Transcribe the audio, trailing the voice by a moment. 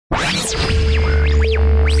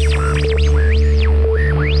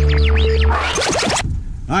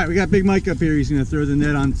Alright, we got Big Mike up here. He's going to throw the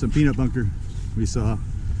net on some peanut bunker we saw.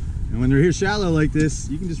 And when they're here shallow like this,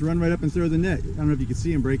 you can just run right up and throw the net. I don't know if you can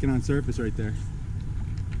see him breaking on surface right there.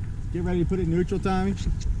 Get ready to put it in neutral, Tommy.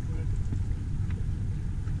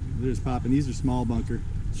 They're just popping. These are small bunker,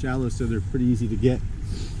 shallow, so they're pretty easy to get.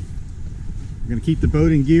 We're going to keep the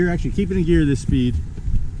boat in gear. Actually, keep it in gear this speed.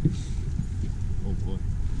 Oh boy.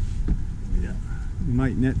 Yeah. We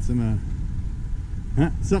might net some,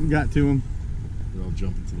 something got to them. They're all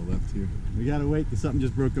jumping to the left here. We gotta wait because something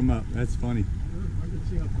just broke them up. That's funny. I can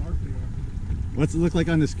see how dark they are. What's it look like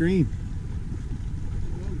on the screen?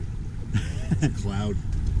 It's a cloud.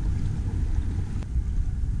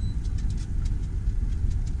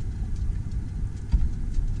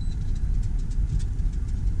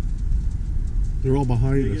 They're all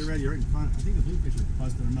behind Okay, us. get ready, right in front. I think the bluefish are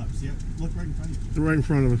busting them up. See it? Look right in front of you. They're right in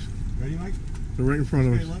front of us. Ready, Mike? They're right in front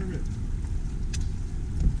of Okay, us. let her rip.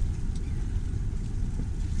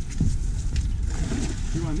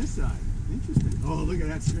 Two on this side. Interesting. Oh, look at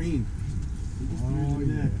that screen. Oh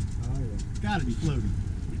yeah. It's gotta be floating.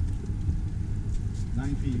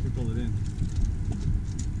 9 feet, you can pull it in.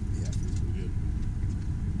 Yeah, feels pretty good.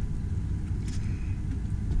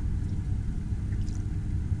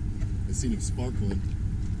 I seen him sparkling.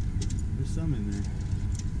 There's some in there.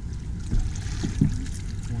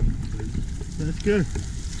 20, 30. That's good.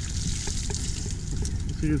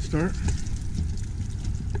 That's a good start.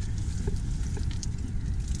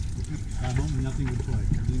 Got home and nothing would play.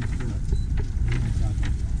 Everything was good.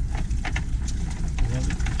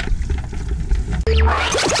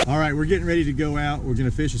 All right, we're getting ready to go out. We're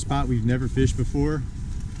gonna fish a spot we've never fished before.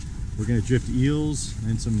 We're gonna drift eels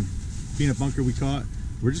and some peanut bunker we caught.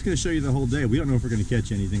 We're just gonna show you the whole day. We don't know if we're gonna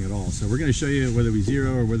catch anything at all. So we're gonna show you whether we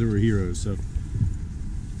zero or whether we're heroes. So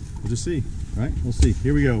we'll just see, right? We'll see.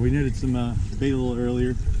 Here we go. We netted some bait a little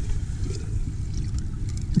earlier.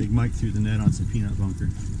 Big Mike threw the net on some peanut bunker.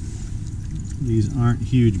 These aren't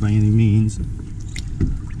huge by any means.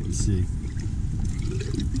 Let's see.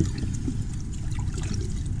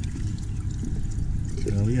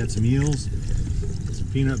 So we got some eels, some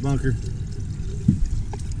peanut bunker,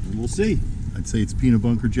 and we'll see. I'd say it's peanut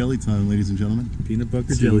bunker jelly time, ladies and gentlemen. Peanut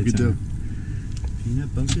bunker See what jelly we can time. do.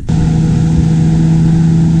 Peanut bunker.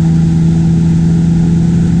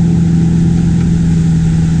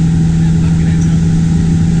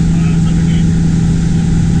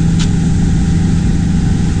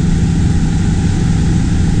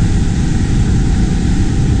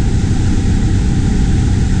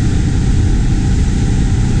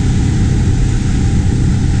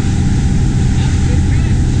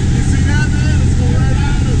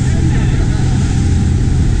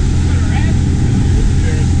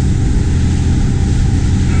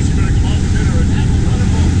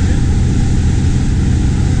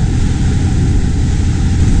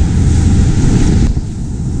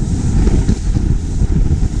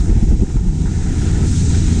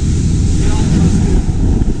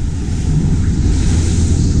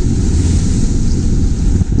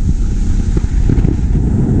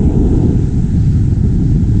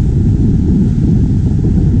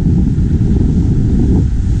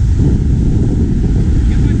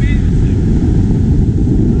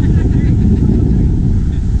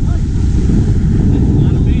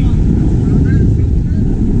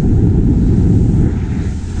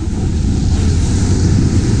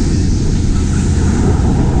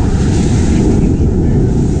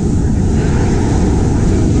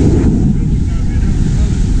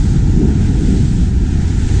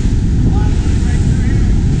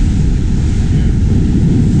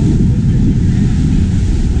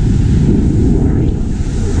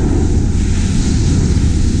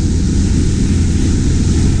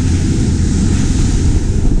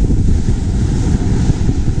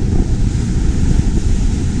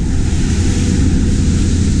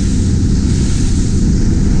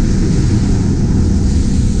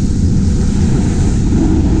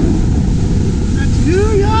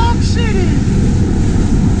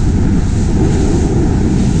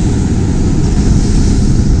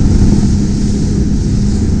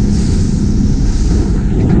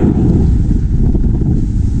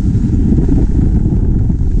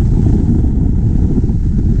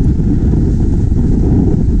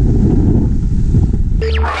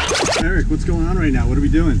 What's going on right now? What are we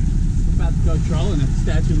doing? We're about to go trolling at the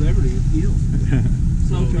Statue of Liberty. Eel.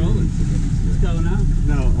 Slow trolling. What's going on?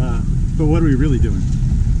 No, but what are we really doing?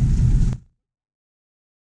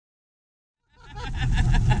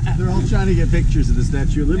 They're all trying to get pictures of the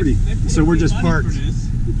Statue of Liberty. So we're just parked. We're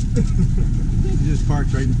just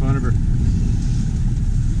parked right in front of her.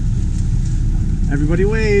 Everybody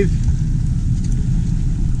wave.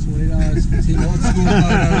 $20. Team old school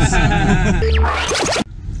photos.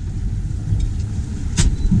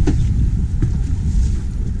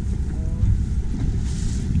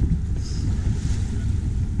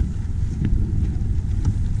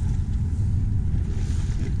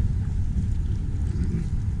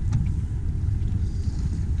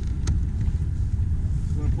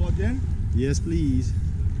 Yes, please.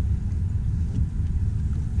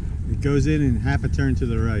 It goes in half a turn to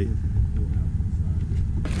the right.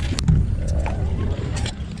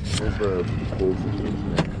 There's the closed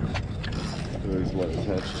situation. There's what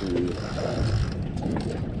attached to.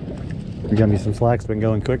 You got me some slacks, been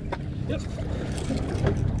going quick? Yep.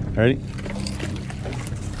 Ready?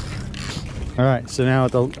 Alright, so now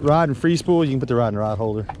with the rod and free spool, you can put the rod in the rod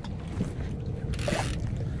holder.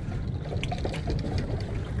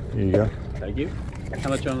 Here you go. Thank you. How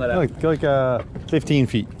much on that out? Like 15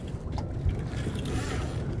 feet.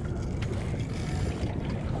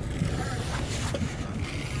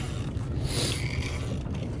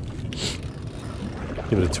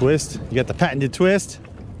 Give it a twist. You got the patented twist.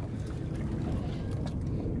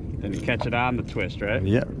 Then you catch it on the twist, right?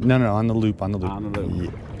 Yeah. No, on the loop. On the loop. On the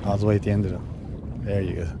loop. Yeah. All the way at the end of the. There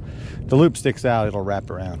you go. The loop sticks out. It'll wrap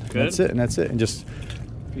around. Good. That's it. And that's it. And just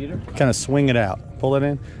Peter? kind of swing it out. Pull it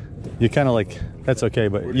in. You kind of like. That's okay,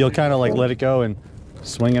 but you'll kind of like let it go and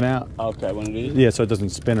swing it out. Okay, one of these? Yeah, so it doesn't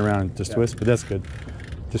spin around and just twist. But that's good.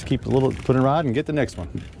 Just keep a little. Put in a rod and get the next one.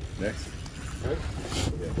 Next. Yeah.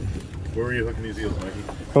 Where were you hooking these eels, Mikey?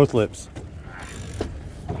 Both lips.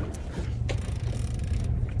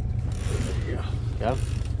 Yeah.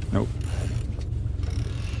 Nope.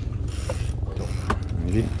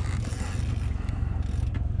 Maybe.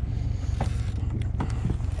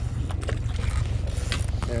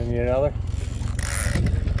 And you need another?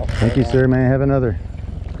 Thank you, sir. May I have another?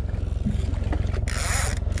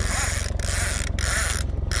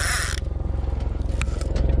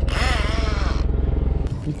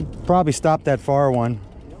 You could probably stop that far one,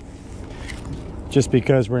 just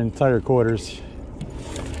because we're in tighter quarters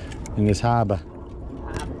in this harbor.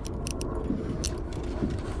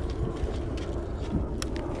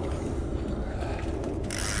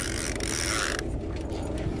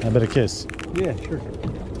 How about a kiss? Yeah, sure.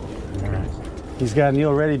 He's got an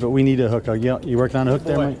eel ready, but we need a hook. You working on a hook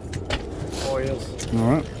there, Boy. Mike? Oils.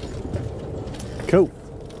 All right. Cool.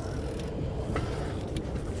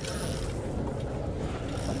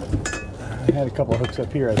 I had a couple of hooks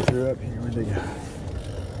up here. I threw up here. Where'd they go?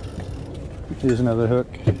 Here's another hook.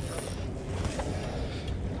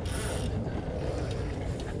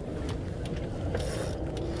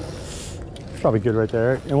 Probably good right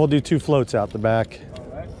there. And we'll do 2 floats out the back.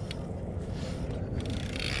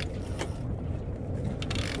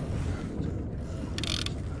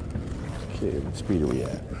 Okay, what speed are we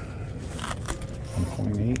at?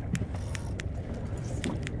 1.8.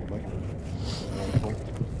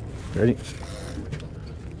 Ready?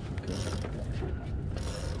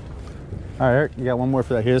 All right, Eric, you got one more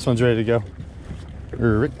for that here. This one's ready to go.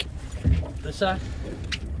 Rick. This side?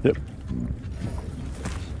 Yep.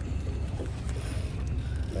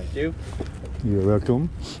 Thank you. You're welcome.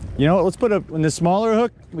 You know what? Let's put in the smaller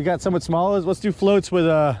hook. We got somewhat smaller. Let's do floats with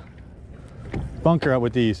a bunker out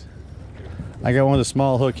with these. I got one with a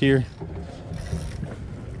small hook here.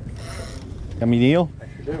 Got me Neil? I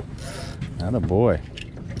sure do. Atta boy.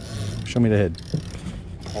 Show me the head.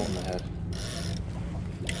 Holding the head.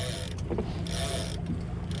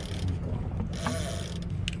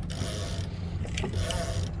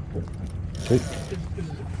 Okay.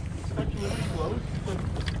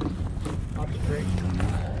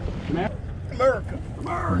 America.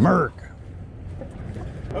 Merc.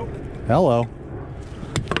 Oh. Hello.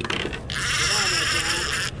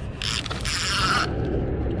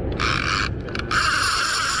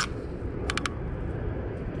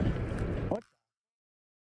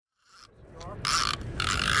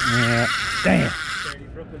 Yeah. Damn.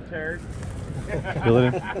 Brooklyn turd. Feel it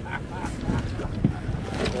in?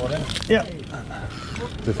 Yep.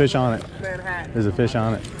 There's a fish on it. Manhattan. There's a fish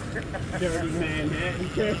on it. Dirty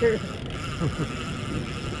Manhattan.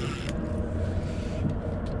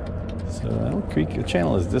 So Elk Creek, the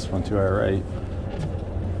channel is this one to our right.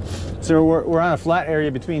 So we're on a flat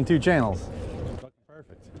area between 2 channels.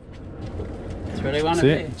 Perfect. That's where they want to See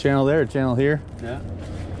be. it? Channel there, channel here. Yeah.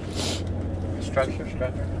 Structure.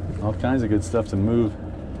 All kinds of good stuff to move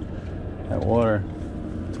that water.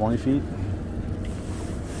 20 feet.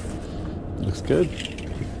 Looks good.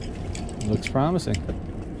 Looks promising.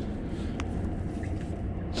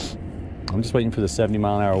 I'm just waiting for the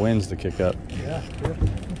 70-mile-an-hour winds to kick up. Yeah, sure.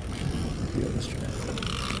 Yeah, let's try it.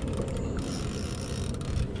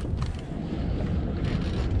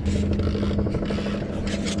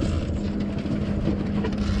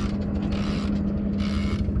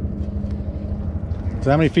 So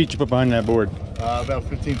how many feet you put behind that board? About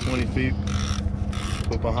 15-20 feet.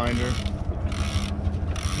 Put behind her.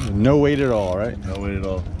 No weight at all, right? No weight at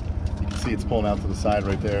all. You can see it's pulling out to the side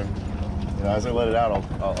right there. You know, as I let it out,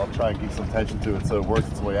 I'll try and keep some tension to it so it works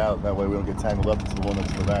its way out. That way we don't get tangled up into the one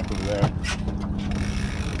that's in the back over there.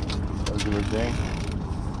 That'll do her thing.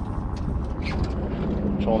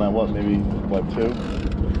 Controlling at what, maybe, what, 2?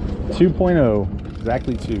 2.0,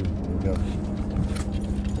 exactly 2. There we go.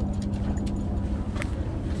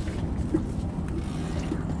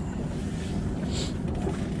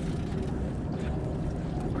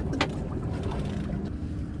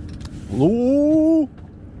 Ooh!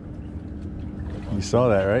 You saw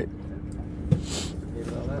that, right?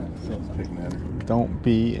 Something's picking at her. Don't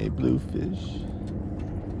be a bluefish.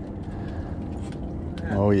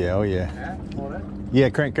 Oh yeah, oh yeah. Yeah,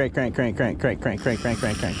 crank. Yeah, he's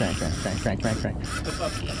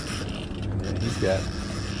got it.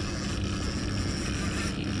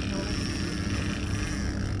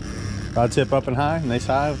 Rod tip up and high, nice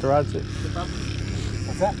high with the rod tip.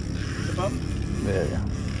 What's that? Tip up? There you go.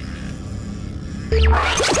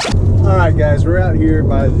 All right, guys, we're out here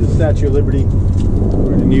by the Statue of Liberty.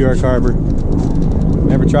 We're in New York Harbor.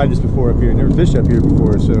 Never tried this before up here. Never fished up here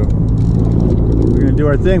before, so we're gonna do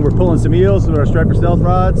our thing. We're pulling some eels with our striper stealth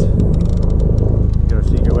rods. Got our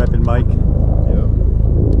secret weapon mic. Yep.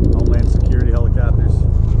 Homeland Security helicopters.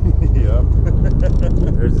 Yep.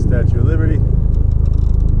 There's the Statue of Liberty.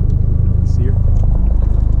 See her?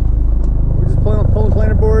 We're just pulling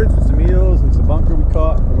planer boards with some eels and some bunker we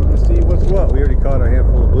caught. And we're gonna see what's what. We already caught a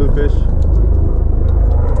handful of bluefish.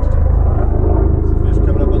 Some fish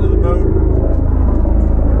coming up under the boat.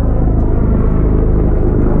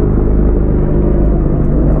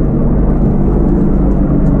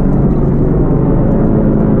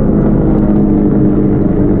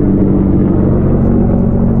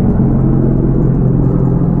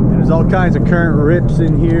 All kinds of current rips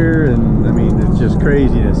in here, and I mean, it's just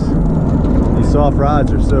craziness. These soft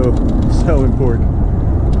rods are so important.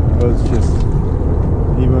 Boats just,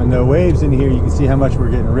 even with no waves in here, you can see how much we're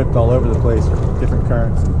getting ripped all over the place with different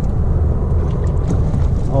currents, and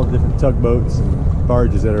all the different tugboats and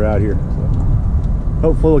barges that are out here. So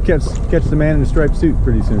hopefully we'll catch the man in the striped suit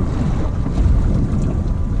pretty soon.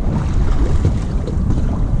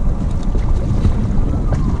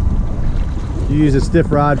 You use a stiff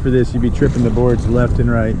rod for this, you'd be tripping the boards left and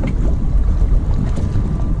right.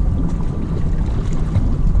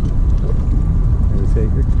 There's a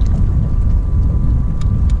taker.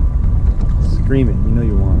 Scream it, you know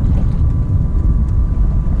you want it.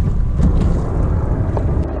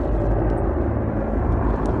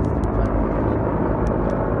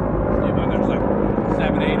 Yeah, but there's like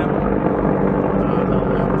 7, 8 of them.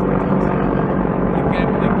 You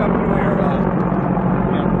can't pick up where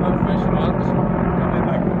fish rods.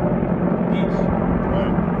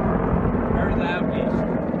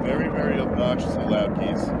 Very, very obnoxiously loud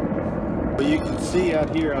geese. But you can see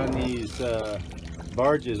out here on these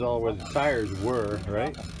barges all where the tires were,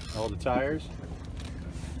 right? All the tires.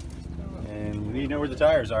 And we know where the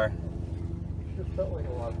tires are.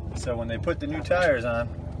 So when they put the new tires on,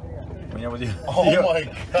 we know where the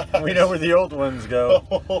we know where the old ones go.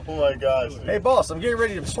 Oh my gosh. Hey boss, I'm getting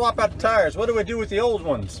ready to swap out the tires. What do I do with the old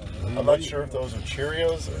ones? I'm not sure if those are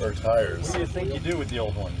Cheerios or tires. What do you think you do with the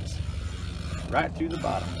old ones? Right to the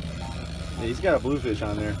bottom. Yeah, he's got a bluefish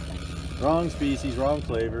on there. Wrong species, wrong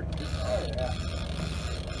flavor.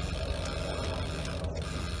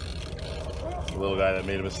 The little guy that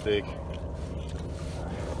made a mistake.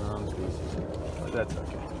 Wrong species. But that's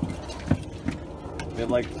okay. A bit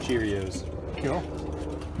like the Cheerios. Cool.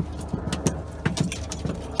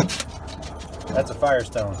 That's a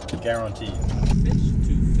Firestone, guaranteed. Fish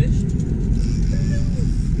to fish.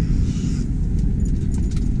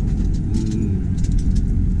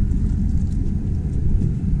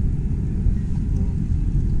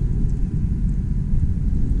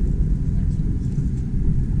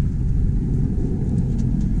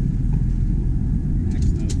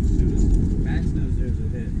 Max knows there's a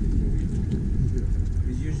hit.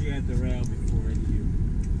 He's usually at the rail before any cue.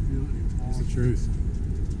 That's the truth.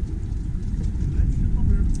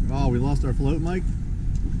 Oh, we lost our float, Mike?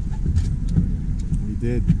 We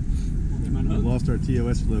did. We lost our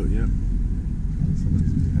TOS float, yep.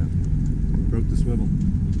 Broke the swivel.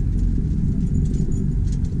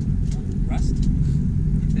 Rust?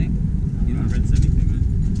 You think? You don't rinse anything, man.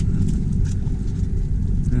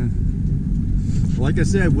 Like I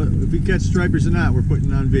said, if we catch stripers or not, we're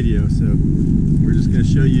putting it on video, so we're just going to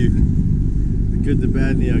show you the good, the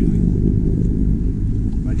bad, and the ugly.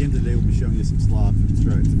 By the end of the day, we'll be showing you some slop and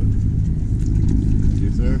stripes, but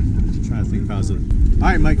Yes, sir. trying to think positive. All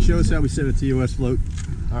right, Mike, show us how we set a TOS float.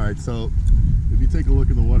 All right, so if you take a look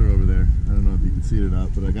at the water over there, I don't know if you can see it or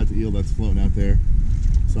not, but I got the eel that's floating out there.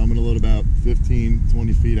 So I'm gonna load about 15,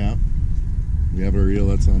 20 feet out. We have our eel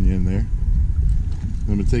that's on the end there. I'm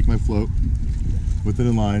gonna take my float with it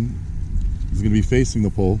in line. It's gonna be facing the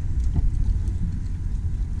pole.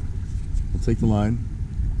 I'll take the line,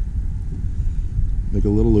 make a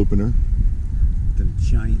little loop in her. Them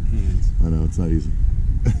giant hands. I know, it's not easy.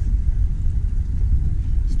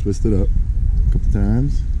 Just twist it up a couple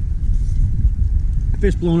times.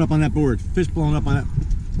 Fish blowing up on that board. Fish blowing up on that.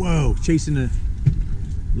 Whoa, chasing the.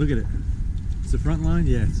 Look at it. It's the front line?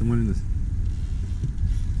 Yeah, it's the one in this.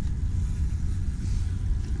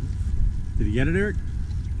 Did he get it, Eric?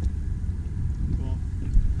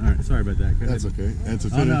 All right, sorry about that. Go That's ahead. okay. That's a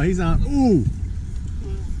Oh finish. no, he's on. Ooh!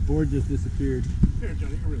 Board just disappeared. Here,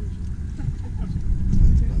 Johnny, I really.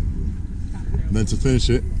 And then to finish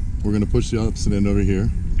it, we're going to push the opposite end over here.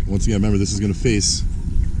 Once again, remember, this is going to face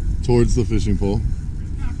towards the fishing pole.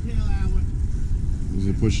 Just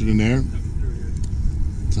going to push it in there,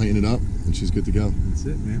 tighten it up, and she's good to go. That's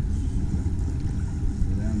it, man.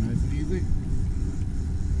 Go down nice and easy.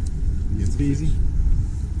 It's easy.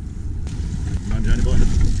 Come on, Johnny boy.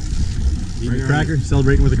 Eating a cracker?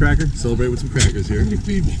 Celebrating with a cracker? Celebrate with some crackers here.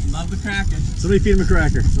 Feed me. Love the cracker. Somebody feed him a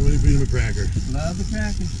cracker. Somebody feed him a cracker. Love the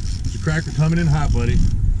cracker. Your cracker coming in hot, buddy.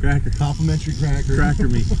 Cracker. Complimentary cracker. Cracker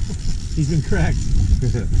me. He's been cracked.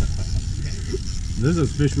 Those are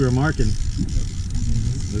those fish we were marking.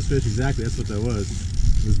 Those fish, exactly. That's what that was.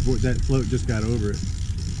 That float just got over it.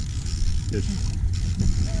 Fish.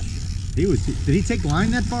 He was. Did he take line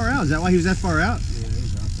that far out? Is that why he was that far out? Yeah,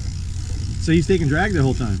 he's out there. So he's taking drag the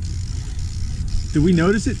whole time. Did we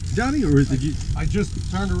notice it, Johnny, or did you? I just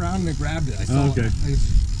turned around and I grabbed it. I saw Oh, okay. it.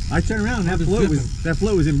 I turned around and I that was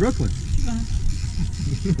float was in Brooklyn.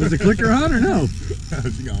 Was the clicker on or no?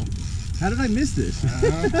 How's she going? How did I miss this?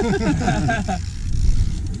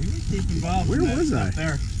 Keep involved. Where was I? Up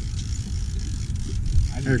there.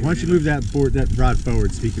 Eric, why don't you move that rod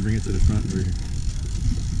forward so you can bring it to the front over here.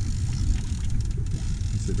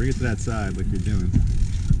 So bring it to that side like you're doing.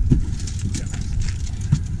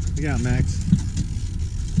 Look out, Max.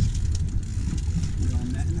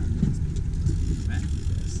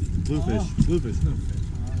 Bluefish. Bluefish.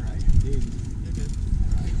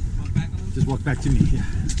 Just walk back to me. Yeah.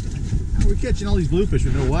 How are we catching all these bluefish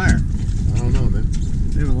with no wire? I don't know, man.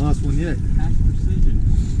 They haven't lost one yet. That's precision.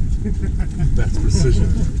 That's precision.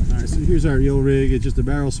 Alright, so here's our eel rig. It's just a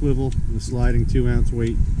barrel swivel with a sliding 2-ounce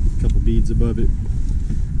weight, a couple beads above it.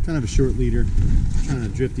 Kind of a short leader. Trying to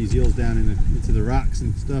drift these eels down into the rocks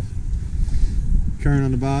and stuff. Current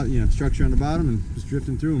on the bottom, you know, structure on the bottom, and just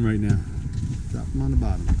drifting through them right now. Drop them on the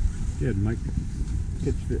bottom. Good, Mike.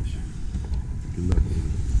 Catch fish. Good luck.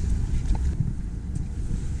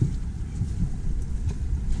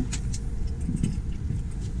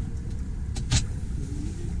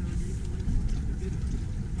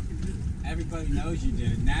 Everybody knows you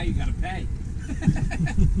did it. Now you gotta pay.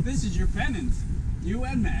 This is your penance. You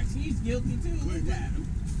and Max. He's guilty too. Look at him.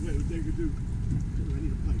 Wait, what they could do? I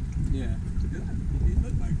need a pipe. Yeah. He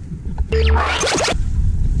looked like it.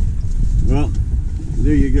 Well,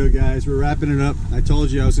 there you go, guys. We're wrapping it up. I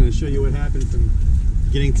told you I was going to show you what happened from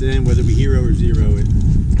beginning to end, whether we hero or zero it.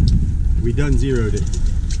 We done zeroed it.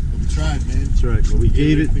 We tried, man. That's right. Well, we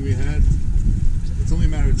gave it. Everything we had. It's only a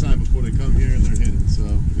matter of time before they come here and they're hidden. So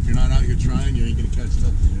if you're not out here trying, you ain't gonna catch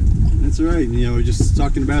nothing. That's all right. You know, we were just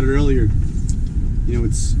talking about it earlier. You know,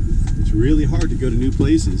 it's really hard to go to new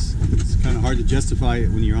places. It's kind of hard to justify it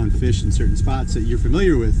when you're on fish in certain spots that you're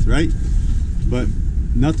familiar with, right? But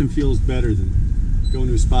nothing feels better than going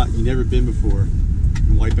to a spot you've never been before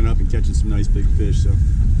and wiping up and catching some nice big fish. So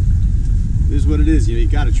this is what it is. You know, you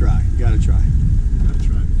gotta try. You gotta try. Gotta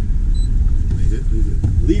try. They hit.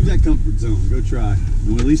 Leave that comfort zone. Go try.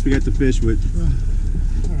 And at least we got the fish with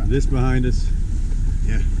this behind us.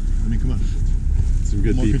 Yeah. I mean, come on. Some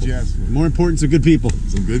good What more people. could you ask for? More important, some good people.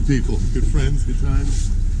 Some good people, good friends, good times.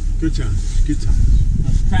 Good times. Good times.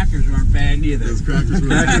 Those crackers weren't bad neither. Those crackers were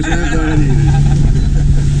Crackers aren't bad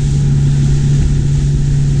either.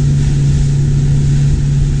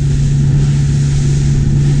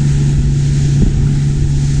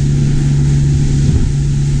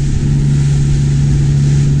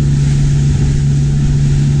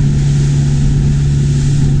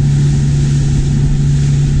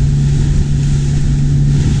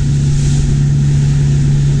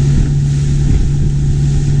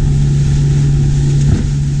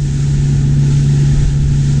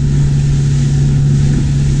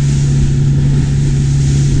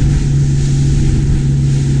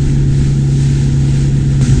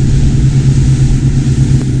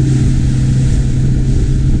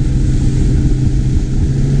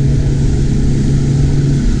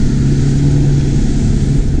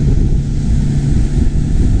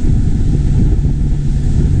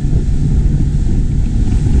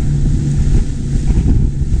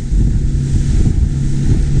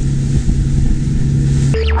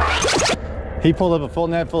 He pulled up a full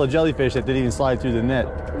net full of jellyfish that didn't even slide through the net.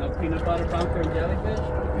 No peanut butter bunker and jellyfish?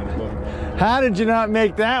 How did you not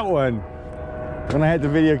make that one? When I had the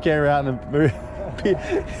video camera out in the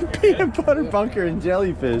peanut butter bunker and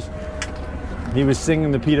jellyfish. He was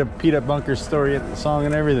singing the peanut bunker story at the song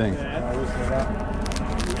and everything.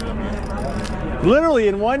 Literally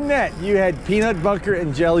in one net, you had peanut bunker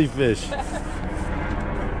and jellyfish.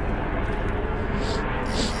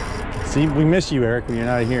 See, we miss you, Eric, when you're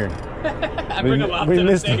not here. I bring them up to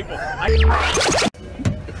the table.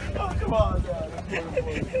 Oh, come on, God.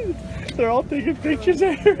 They're all taking pictures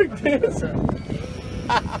of Eric dancing.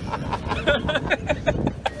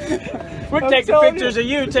 We're taking pictures of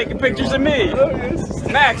you, taking pictures of me.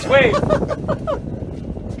 Max, wait.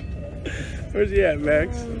 Where's he at,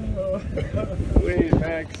 Max? Wait,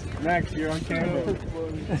 Max. Max, you're on camera.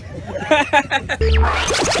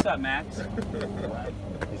 What's up, Max?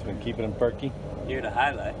 He's been keeping him perky. You're the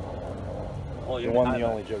highlight. Oh, The one, the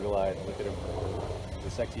only Juggalite. Look at him.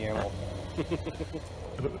 The sexy animal.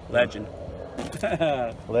 Legend.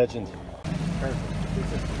 Legend. Perfect.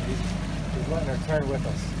 He's letting her turn with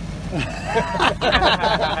us.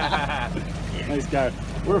 Nice guy.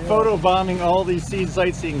 We're photo bombing all these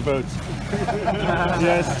sightseeing boats.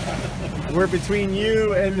 Yes. We're between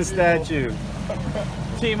you and the statue.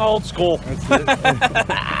 Team old school. That's it.